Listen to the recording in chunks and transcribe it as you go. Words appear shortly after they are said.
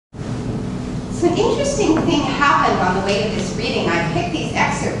So an interesting thing happened on the way to this reading. I picked these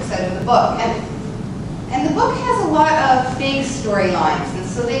excerpts out of the book, and the book has a lot of big storylines, and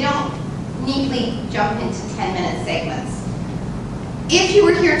so they don't neatly jump into 10-minute segments. If you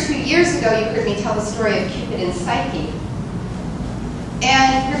were here 2 years ago, you heard me tell the story of Cupid and Psyche.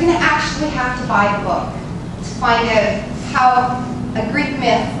 And you're going to actually have to buy the book to find out how a Greek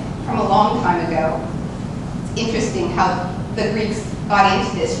myth from a long time ago, it's interesting how the Greeks got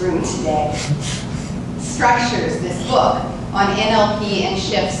into this room today, structures this book on NLP and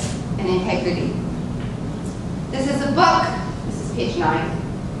shifts and integrity. This is a book, this is page 9,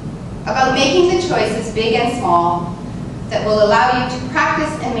 about making the choices, big and small, that will allow you to practice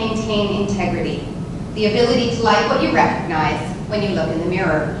and maintain integrity, the ability to like what you recognize when you look in the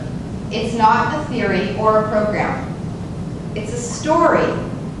mirror. It's not a theory or a program. It's a story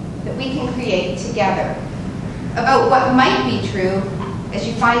that we can create together about what might be true as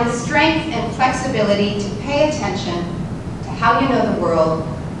you find the strength and flexibility to pay attention to how you know the world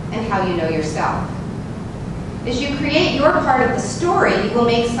and how you know yourself. As you create your part of the story, you will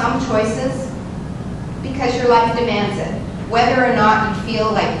make some choices because your life demands it, whether or not you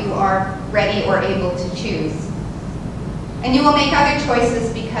feel like you are ready or able to choose. And you will make other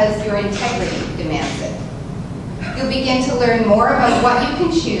choices because your integrity demands it. You'll begin to learn more about what you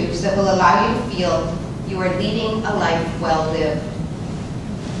can choose that will allow you to feel you are leading a life well lived.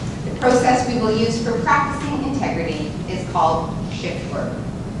 The process we will use for practicing integrity is called Shiftwork.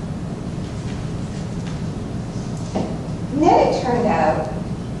 And then it turned out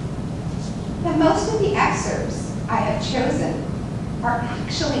that most of the excerpts I have chosen are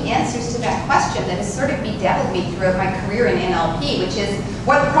actually answers to that question that has sort of bedeviled me throughout my career in NLP, which is,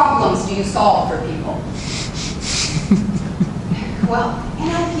 what problems do you solve for people? Well,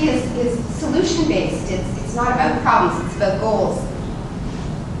 NLP is solution-based. It's not about problems, it's about goals.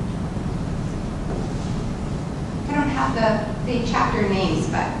 I don't have the chapter names,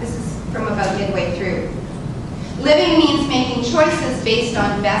 but this is from about midway through. Living means making choices based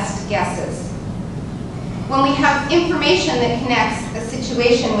on best guesses. When we have information that connects a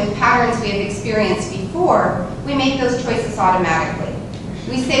situation with patterns we have experienced before, we make those choices automatically.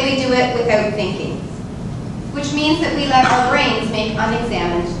 We say we do it without thinking, which means that we let our brains make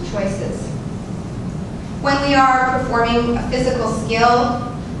unexamined choices. When we are performing a physical skill,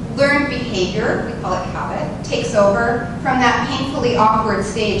 learned behavior, we call it habit, takes over from that painfully awkward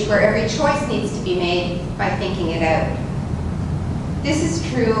stage where every choice needs to be made by thinking it out. This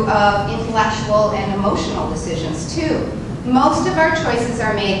is true of intellectual and emotional decisions too. Most of our choices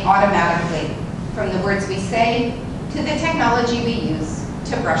are made automatically, from the words we say to the technology we use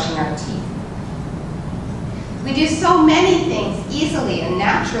to brushing our teeth. We do so many things easily and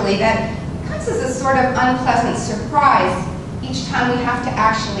naturally that it comes as a sort of unpleasant surprise each time we have to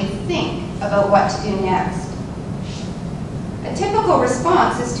actually think about what to do next. A typical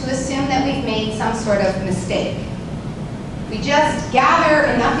response is to assume that we've made some sort of mistake. We just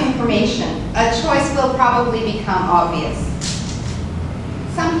gather enough information, a choice will probably become obvious.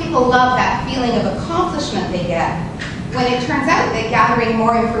 Some people love that feeling of accomplishment they get when it turns out that gathering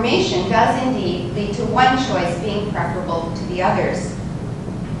more information does indeed lead to one choice being preferable to the others.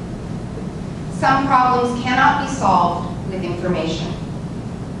 Some problems cannot be solved with information.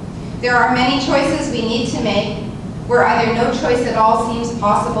 There are many choices we need to make where either no choice at all seems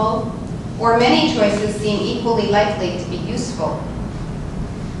possible or many choices seem equally likely to be useful.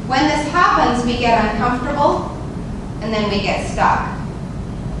 When this happens, we get uncomfortable and then we get stuck.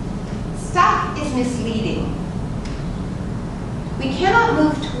 Stuck is misleading. We cannot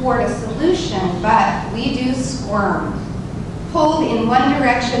move toward a solution, but we do squirm, pulled in one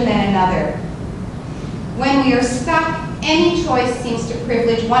direction then another. When we are stuck, any choice seems to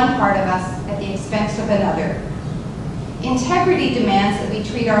privilege one part of us at the expense of another. Integrity demands that we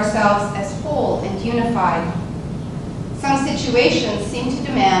treat ourselves as whole and unified. Some situations seem to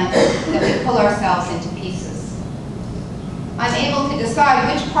demand that we pull ourselves into pieces. Unable to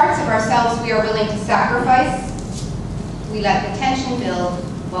decide which parts of ourselves we are willing to sacrifice, we let the tension build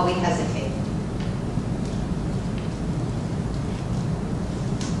while we hesitate.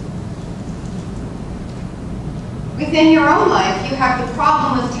 Within your own life, you have the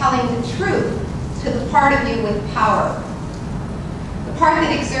problem of telling the truth to the part of you with power. The part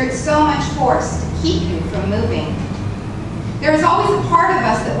that exerts so much force to keep you from moving. There is always a part of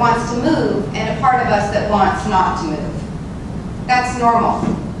us that wants to move and a part of us that wants not to move. That's normal.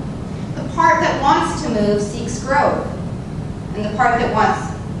 The part that wants to move seeks growth, and the part that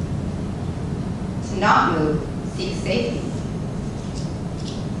wants to not move seeks safety.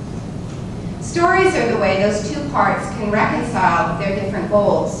 Stories are the way those two parts can reconcile their different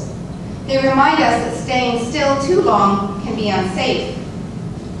goals. They remind us that staying still too long can be unsafe,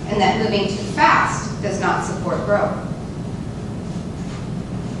 and that moving too fast does not support growth.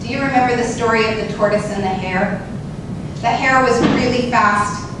 Do you remember the story of the tortoise and the hare? The hare was really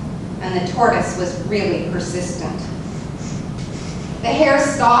fast, and the tortoise was really persistent. The hare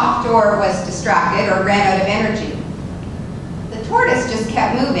stopped or was distracted or ran out of energy. The tortoise just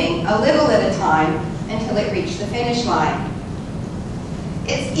kept moving a little at a time until it reached the finish line.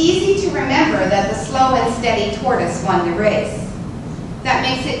 It's easy to remember that the slow and steady tortoise won the race. That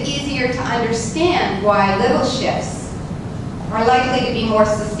makes it easier to understand why little shifts are likely to be more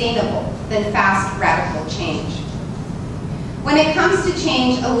sustainable than fast, radical change. When it comes to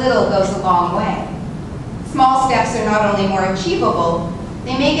change, a little goes a long way. Small steps are not only more achievable,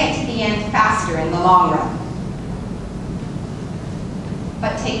 they may get to the end faster in the long run.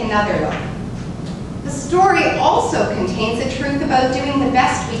 But take another look. The story also contains a truth about doing the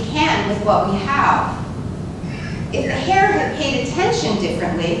best we can with what we have. If the hare had paid attention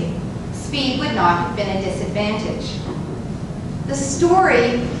differently, speed would not have been a disadvantage. The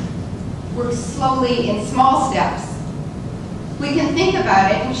story works slowly in small steps. We can think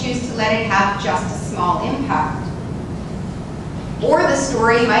about it and choose to let it have just a small impact. Or the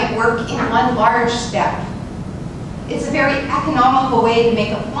story might work in one large step. It's a very economical way to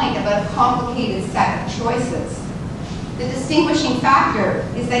make a point about a complicated set of choices. The distinguishing factor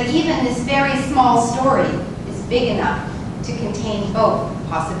is that even this very small story is big enough to contain both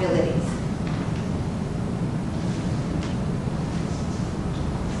possibilities.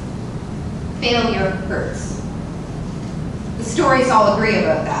 Failure hurts. The stories all agree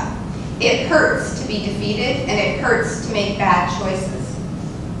about that. It hurts to be defeated, and it hurts to make bad choices.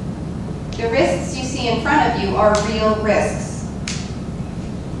 The risks you see in front of you are real risks.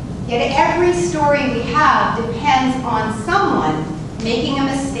 Yet every story we have depends on someone making a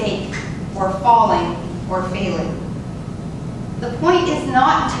mistake, or falling, or failing. The point is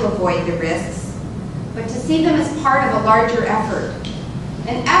not to avoid the risks, but to see them as part of a larger effort,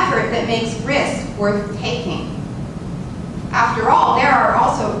 an effort that makes risk worth taking. After all, there are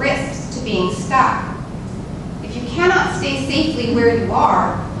also risks to being stuck. If you cannot stay safely where you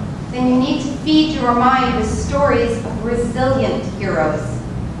are, then you need to feed your mind with stories of resilient heroes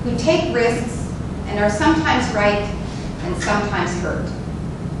who take risks and are sometimes right and sometimes hurt.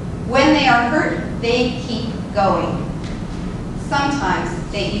 When they are hurt, they keep going.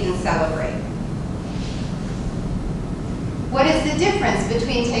 Sometimes they even celebrate. What is the difference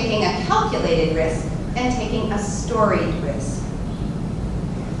between taking a calculated risk and taking a storied risk?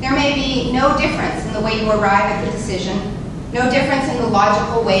 There may be no difference in the way you arrive at the decision, no difference in the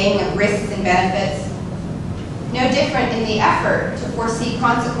logical weighing of risks and benefits, no different in the effort to foresee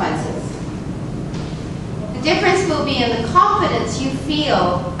consequences. The difference will be in the confidence you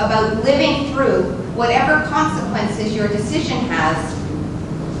feel about living through whatever consequences your decision has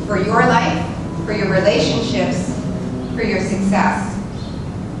for your life, for your relationships, for your success.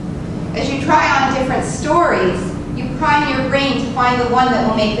 As you try on different stories, you prime your brain to find the one that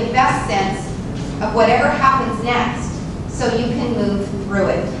will make the best sense of whatever happens next, so you can move through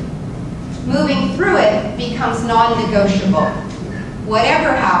it. Moving through it becomes non-negotiable.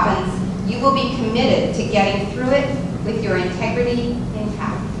 Whatever happens, you will be committed to getting through it with your integrity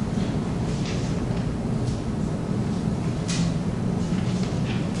intact.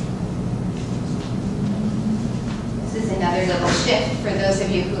 This is another little shift for those of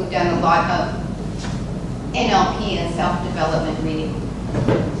you who've done a lot of NLP and self-development reading.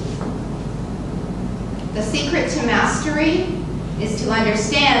 The secret to mastery is to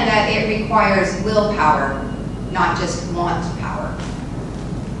understand that it requires willpower, not just want power.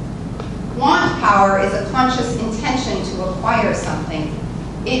 Want power is a conscious intention to acquire something.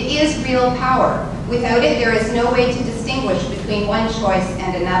 It is real power. Without it, there is no way to distinguish between one choice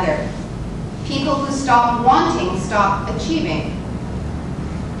and another. People who stop wanting stop achieving.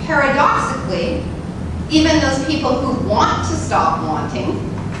 Paradoxically, even those people who want to stop wanting,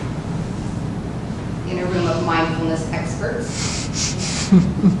 in a room of mindfulness experts,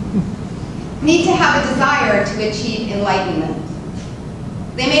 need to have a desire to achieve enlightenment.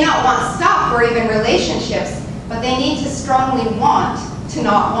 They may not want stuff or even relationships, but they need to strongly want to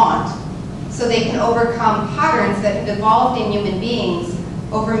not want, so they can overcome patterns that have evolved in human beings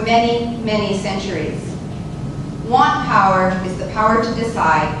over many, many centuries. Want power is the power to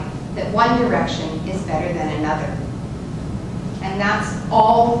decide that one direction is better than another. And that's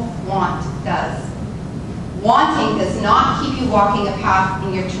all want does. Wanting does not keep you walking a path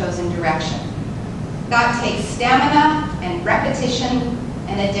in your chosen direction. That takes stamina and repetition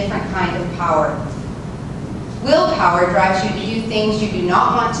and a different kind of power. Willpower drives you to do things you do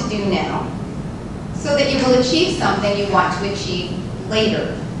not want to do now, so that you will achieve something you want to achieve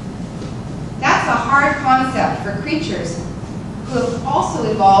later. That's a hard concept for creatures who have also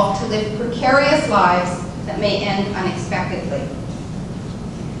evolved to live precarious lives that may end unexpectedly.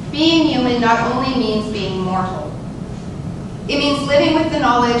 Being human not only means being mortal. It means living with the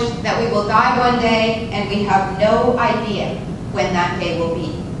knowledge that we will die one day and we have no idea when that day will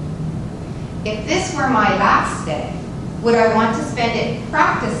be. If this were my last day, would I want to spend it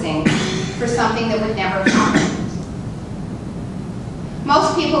practicing for something that would never happen?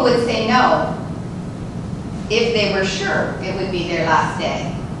 Most people would say no, if they were sure it would be their last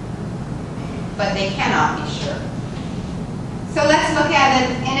day. But they cannot be sure. So let's look at it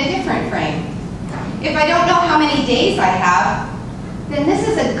in a different frame. If I don't know how many days I have, then this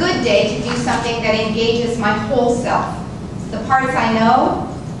is a good day to do something that engages my whole self. The parts I know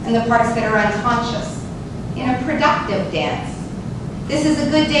and the parts that are unconscious, in a productive dance. This is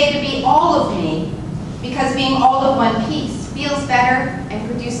a good day to be all of me, because being all of one piece feels better and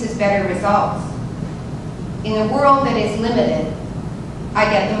produces better results. In a world that is limited, I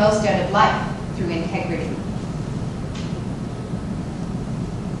get the most out of life through integrity.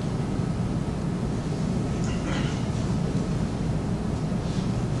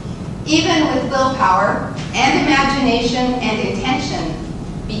 Even with willpower and imagination and intention,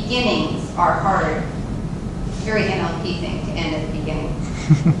 beginnings are hard. Very NLP thing to end at the beginning.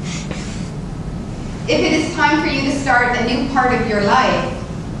 If it is time for you to start a new part of your life,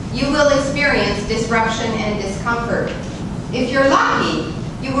 you will experience disruption and discomfort. If you're lucky,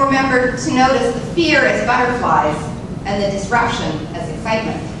 you will remember to notice the fear as butterflies and the disruption as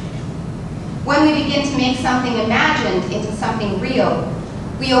excitement. When we begin to make something imagined into something real,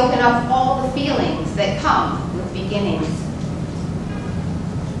 we open up all the feelings that come with beginnings.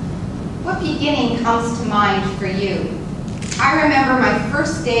 What beginning comes to mind for you? I remember my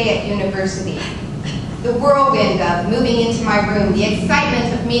first day at university. The whirlwind of moving into my room, the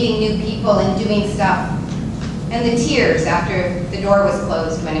excitement of meeting new people and doing stuff, and the tears after the door was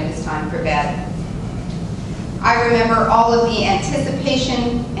closed when it was time for bed. I remember all of the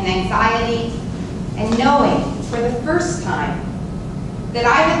anticipation and anxiety, and knowing for the first time that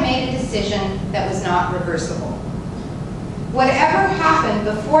I had made a decision that was not reversible. Whatever happened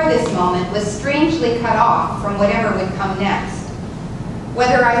before this moment was strangely cut off from whatever would come next.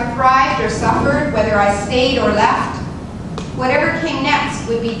 Whether I thrived or suffered, whether I stayed or left, whatever came next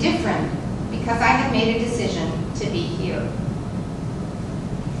would be different because I had made a decision to be here.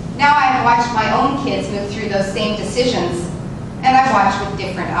 Now I have watched my own kids move through those same decisions, and I watch with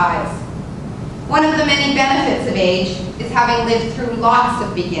different eyes. One of the many benefits of age is having lived through lots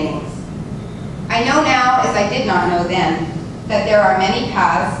of beginnings. I know now, as I did not know then, that there are many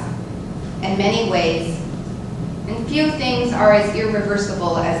paths and many ways, and few things are as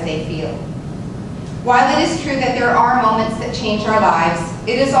irreversible as they feel. While it is true that there are moments that change our lives,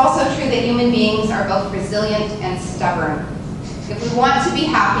 it is also true that human beings are both resilient and stubborn. If we want to be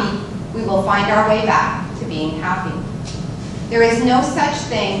happy, we will find our way back to being happy. There is no such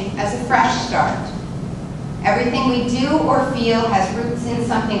thing as a fresh start. Everything we do or feel has roots in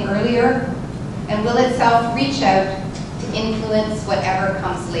something earlier and will itself reach out to influence whatever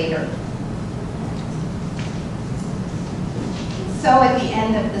comes later. So at the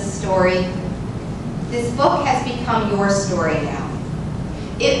end of the story, this book has become your story now.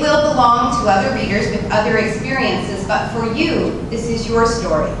 It will belong to other readers with other experiences, but for you, this is your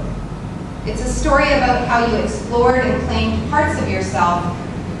story. It's a story about how you explored and claimed parts of yourself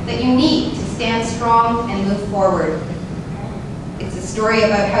that you need to stand strong and move forward. It's a story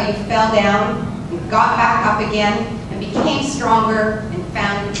about how you fell down and got back up again and became stronger and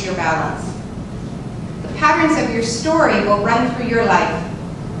found your balance. The patterns of your story will run through your life,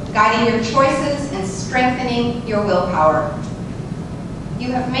 guiding your choices and strengthening your willpower.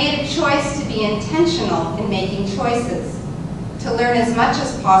 You have made a choice to be intentional in making choices, to learn as much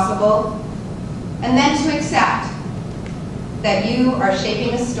as possible, and then to accept that you are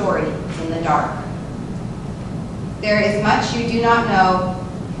shaping a story in the dark. There is much you do not know,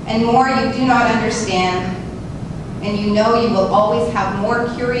 and more you do not understand, and you know you will always have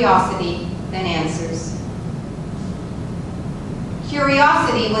more curiosity than answers.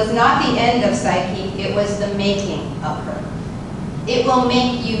 Curiosity was not the end of Psyche, it was the making of her. It will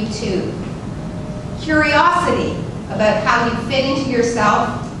make you too. Curiosity about how you fit into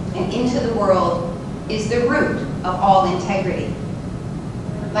yourself and into the world is the root of all integrity.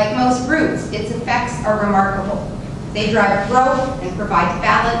 Like most roots, its effects are remarkable. They drive growth and provide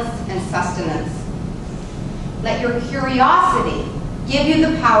balance and sustenance. Let your curiosity give you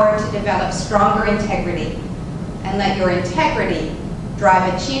the power to develop stronger integrity, and let your integrity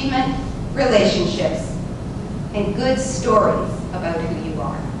drive achievement, relationships, and good stories about who you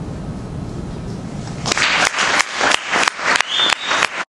are.